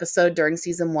that episode during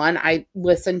season 1, I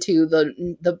listened to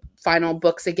the final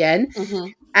books again.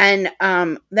 And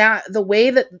that the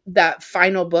way that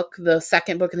final book, the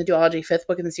second book in the duology, 5th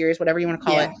book in the series, whatever you want to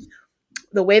call it,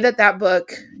 the way that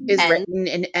book is written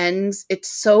and ends, it's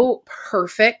so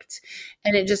perfect.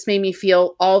 And it just made me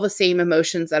feel all the same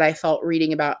emotions that I felt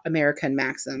reading about America and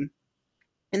Maxim.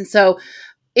 And so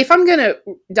if I'm going to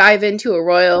dive into a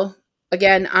royal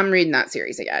again, I'm reading that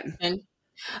series again. And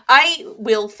I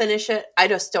will finish it. I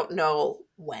just don't know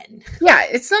when. Yeah,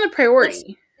 it's not a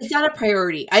priority. It's not a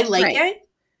priority. I like it.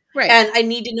 Right. And I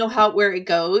need to know where it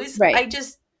goes. Right.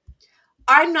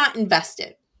 I'm not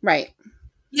invested. Right.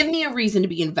 Give me a reason to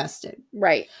be invested.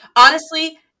 Right.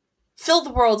 Honestly, fill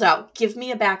the world out. Give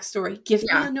me a backstory. Give me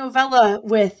a novella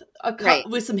with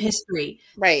with some history.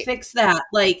 Right. Fix that.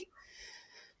 Like,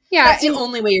 that's the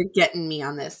only way you're getting me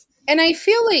on this. And I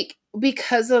feel like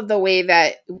because of the way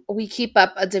that we keep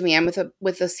up a demand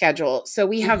with the schedule, so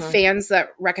we have fans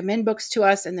that recommend books to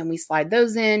us, and then we slide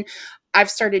those in. I've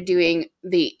started doing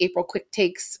the April quick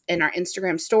takes in our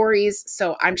Instagram stories.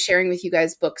 So I'm sharing with you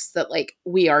guys books that like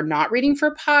we are not reading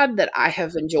for pod that I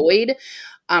have enjoyed.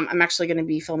 I'm actually going to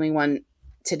be filming one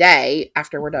today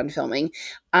after we're done filming.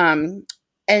 And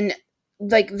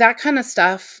like that kind of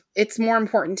stuff, it's more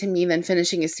important to me than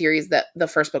finishing a series that the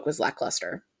first book was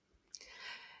lackluster.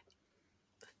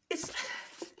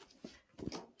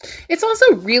 It's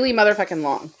also really motherfucking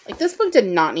long. Like this book did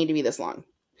not need to be this long.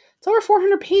 It's over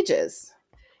 400 pages.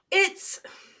 It's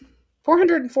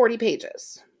 440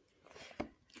 pages.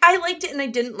 I liked it and I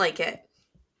didn't like it.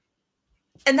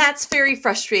 And that's very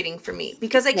frustrating for me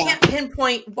because I can't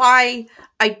pinpoint why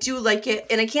I do like it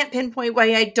and I can't pinpoint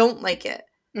why I don't like it.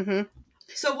 Mm-hmm.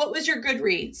 So what was your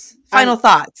Goodreads? Final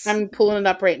thoughts. I'm pulling it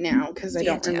up right now because I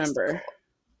don't remember.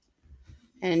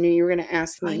 And I knew you were going to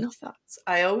ask me. Final thoughts.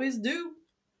 I always do.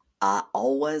 I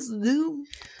always do.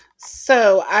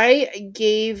 So I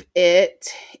gave it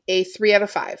a 3 out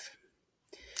of 5.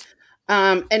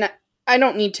 And I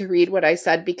don't need to read what I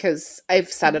said because I've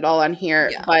said it all on here.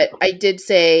 Yeah. But I did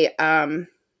say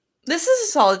this is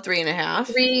a solid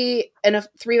 3.5.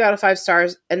 3 out of 5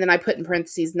 stars, and then I put in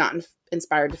parentheses not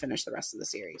inspired to finish the rest of the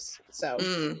series. So,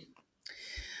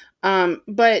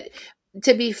 but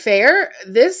to be fair,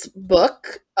 this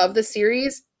book of the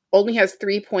series only has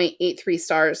 3.83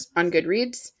 stars on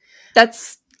Goodreads. I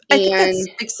think that's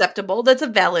acceptable. That's a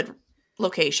valid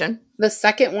location. The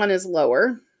second one is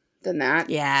lower than that.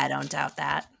 Yeah, I don't doubt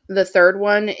that. The third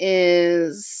one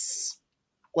is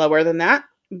lower than that.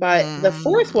 But the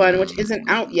fourth one, which isn't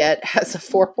out yet, has a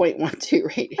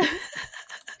 4.12 rating.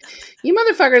 You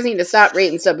motherfuckers need to stop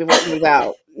rating stuff before it comes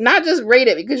out. Not just rate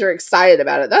it because you're excited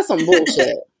about it. That's some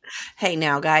bullshit. Hey,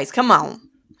 now, guys, come on.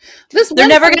 They're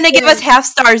never going to give us half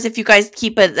stars if you guys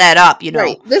keep that up, you know.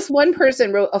 Right. This one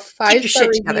person wrote a 5-star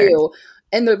review,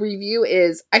 and the review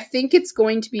is, I think it's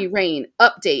going to be rain.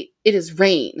 Update. It is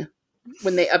rain.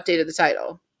 When they updated the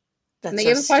title. And they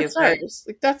gave it 5 stars.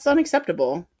 Like, that's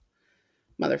unacceptable.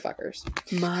 Motherfuckers.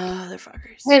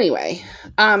 Anyway,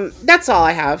 that's all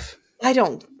I have.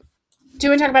 Do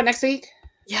you want to talk about next week?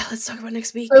 Yeah, let's talk about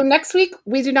next week. So next week,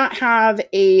 we do not have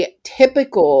a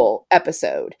typical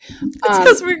episode. It's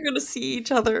because we're going to see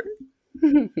each other.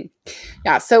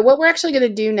 Yeah, so what we're actually going to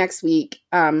do next week,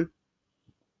 the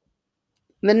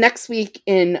next week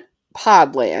in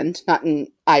Podland, not in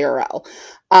IRL,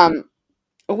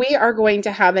 we are going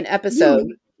to have an episode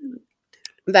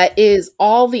that is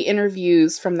all the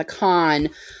interviews from the con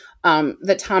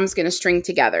that Tom's going to string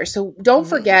together. So don't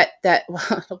forget that, well,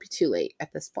 it'll be too late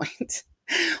at this point.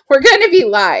 We're going to be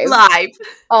live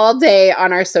all day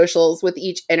on our socials with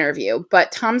each interview, but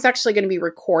Tom's actually going to be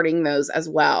recording those as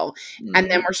well.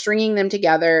 And then we're stringing them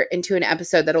together into an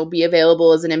episode that'll be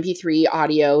available as an MP3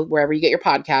 audio wherever you get your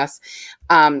podcasts.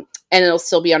 And it'll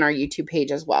still be on our YouTube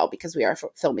page as well because we are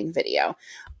filming video.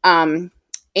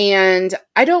 And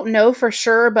I don't know for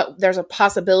sure, but there's a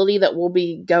possibility that we'll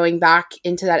be going back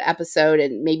into that episode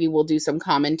and maybe we'll do some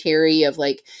commentary of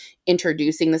like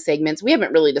introducing the segments. We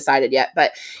haven't really decided yet,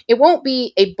 but it won't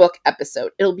be a book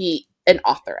episode. It'll be an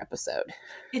author episode.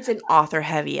 It's an author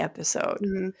heavy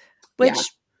episode, which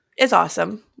is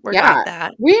awesome. We're glad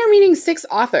that. We are meeting 6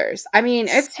 authors. I mean,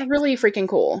 it's really freaking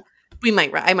cool.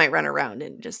 I might run around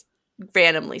and just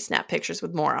randomly snap pictures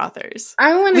with more authors.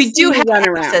 I want to see you run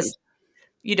around.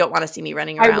 You don't want to see me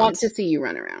running around. I want to see you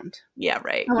run around. Yeah,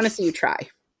 right. I want to see you try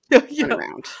run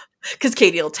around. Because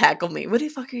Katie will tackle me. What the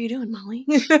fuck are you doing, Molly?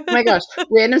 Oh my gosh.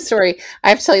 Random story. I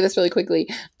have to tell you this really quickly.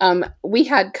 We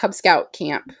had Cub Scout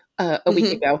camp a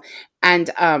week ago, and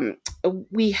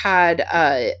we had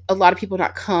a lot of people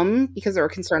not come because there were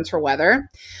concerns for weather.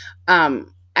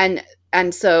 And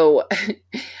so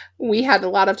we had a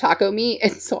lot of taco meat.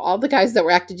 And so all the guys that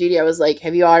were active duty, I was like,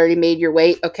 have you already made your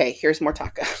weight? Okay, here's more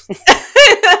tacos.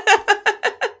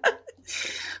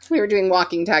 We were doing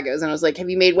walking tacos, and I was like, have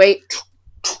you made weight?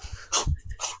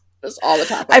 Just all the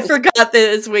tacos. I forgot that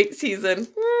it's weight season.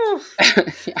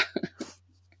 Yeah.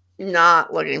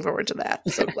 Not looking forward to that.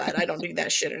 So glad I don't do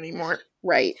that shit anymore.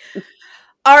 Right.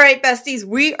 All right, besties,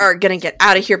 we are going to get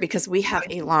out of here because we have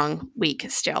a long week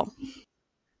still.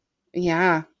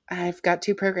 Yeah, I've got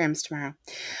 2 programs tomorrow.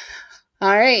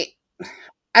 All right.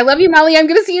 I love you, Molly. I'm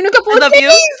going to see you in a couple of days. I love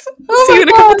you. See you in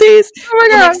a couple days.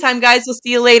 Until next time, guys. We'll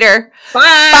see you later.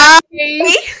 Bye.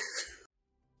 Bye.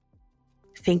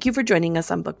 Thank you for joining us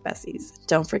on Book Besties.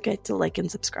 Don't forget to like and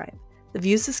subscribe. The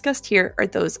views discussed here are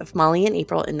those of Molly and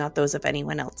April and not those of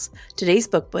anyone else. Today's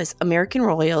book was American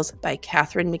Royals by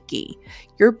Katharine McGee.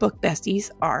 Your book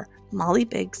besties are Molly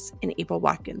Biggs and April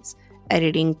Watkins.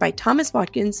 Editing by Thomas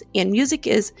Watkins, and music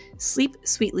is Sleep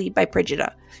Sweetly by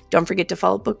Brigida. Don't forget to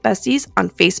follow Book Besties on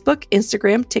Facebook,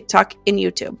 Instagram, TikTok, and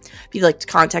YouTube. If you'd like to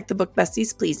contact the Book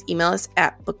Besties, please email us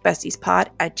at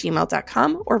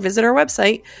bookbestiespod@gmail.com or visit our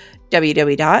website,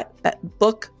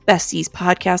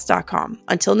 www.bookbestiespodcast.com.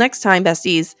 Until next time,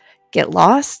 besties, get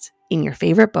lost in your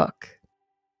favorite book.